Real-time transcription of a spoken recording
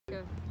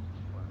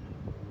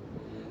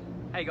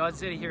Hey guys,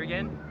 it's Eddie here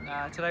again.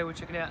 Today we're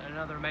checking out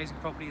another amazing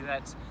property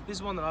this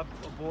is one that I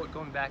bought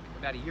going back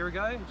about a year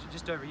ago,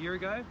 just over a year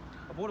ago.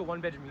 I bought a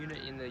one-bedroom unit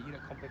in the unit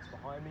complex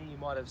behind me. You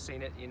might have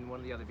seen it in one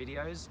of the other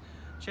videos.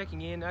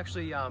 Checking in,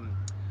 actually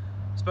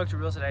spoke to a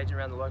real estate agent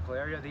around the local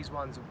area. These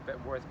ones are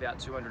worth about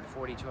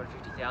 240,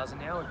 250,000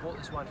 now. We bought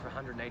this one for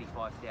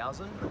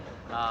 185,000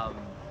 about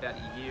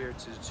a year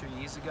to 2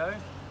 years ago.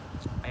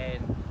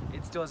 And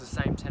it still has the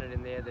same tenant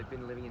in there. They've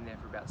been living in there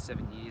for about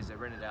 7 years. They're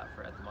rented out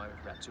at the moment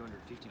for about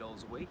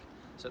 $250 a week.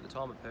 So at the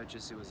time of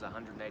purchase, it was a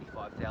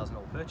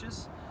 $185,000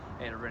 purchase,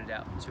 and it rented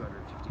out for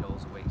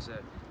 $250 a week. So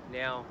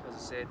now, as I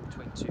said,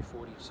 between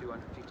 240 to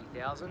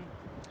 250,000.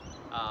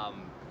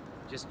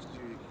 Just due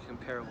to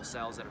comparable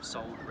sales that have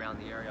sold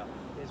around the area.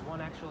 There's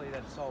one actually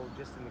that sold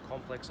just in the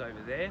complex over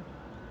there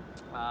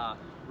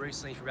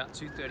recently for about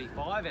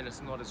 235, and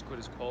it's not as good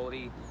as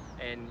quality,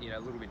 and a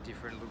little bit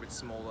different, a little bit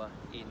smaller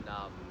in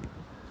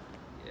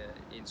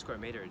square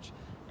meterage.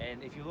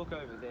 And if you look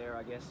over there,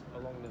 I guess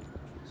along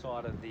the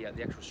side of the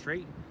actual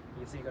street, you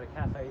can see you've got a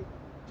cafe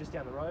just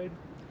down the road.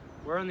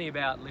 We're only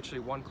about literally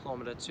 1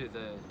 kilometre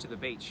to the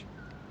beach,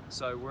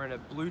 so we're in a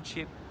blue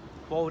chip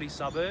quality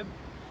suburb.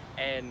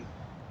 And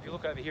if you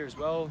look over here as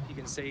well, you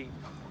can see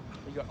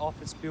you've got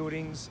office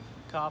buildings,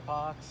 car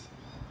parks.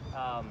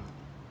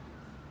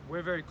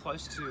 We're very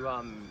close to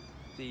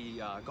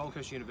the Gold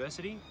Coast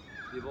University.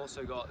 You've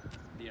also got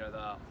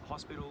the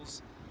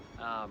hospitals,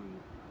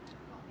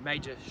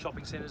 major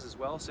shopping centres as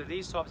well. So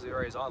these types of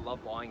areas I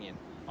love buying in.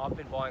 I've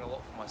been buying a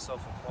lot for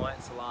myself and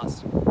clients the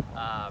last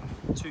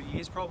 2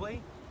 years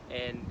probably,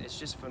 and it's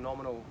just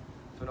phenomenal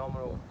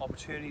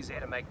opportunities there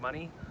to make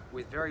money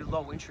with very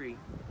low entry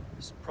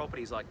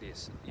properties like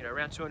this.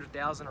 Around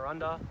 200,000 or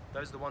under.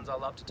 Those are the ones I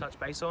love to touch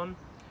base on.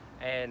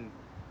 And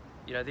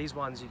these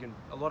ones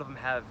a lot of them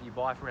you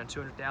buy for around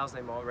 200,000,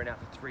 they might rent out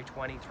for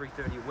 320,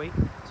 330 a week.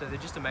 So they're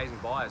just amazing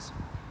buys.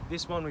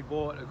 This one we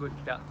bought a good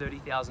about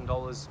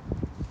 $30,000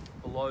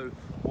 below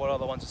what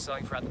other ones were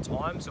selling for at the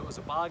time. So it was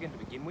a bargain to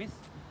begin with.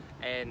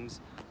 And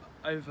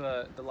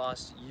over the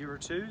last year or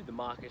two, the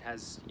market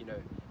has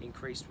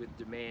increased with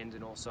demand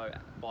and also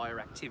buyer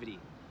activity.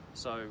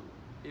 So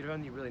it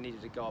only really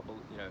needed to go up,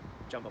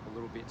 jump up a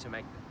little bit to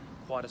make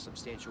quite a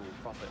substantial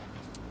profit.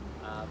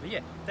 But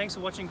yeah, thanks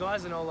for watching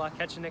guys, and I'll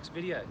catch you next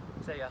video.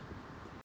 See ya.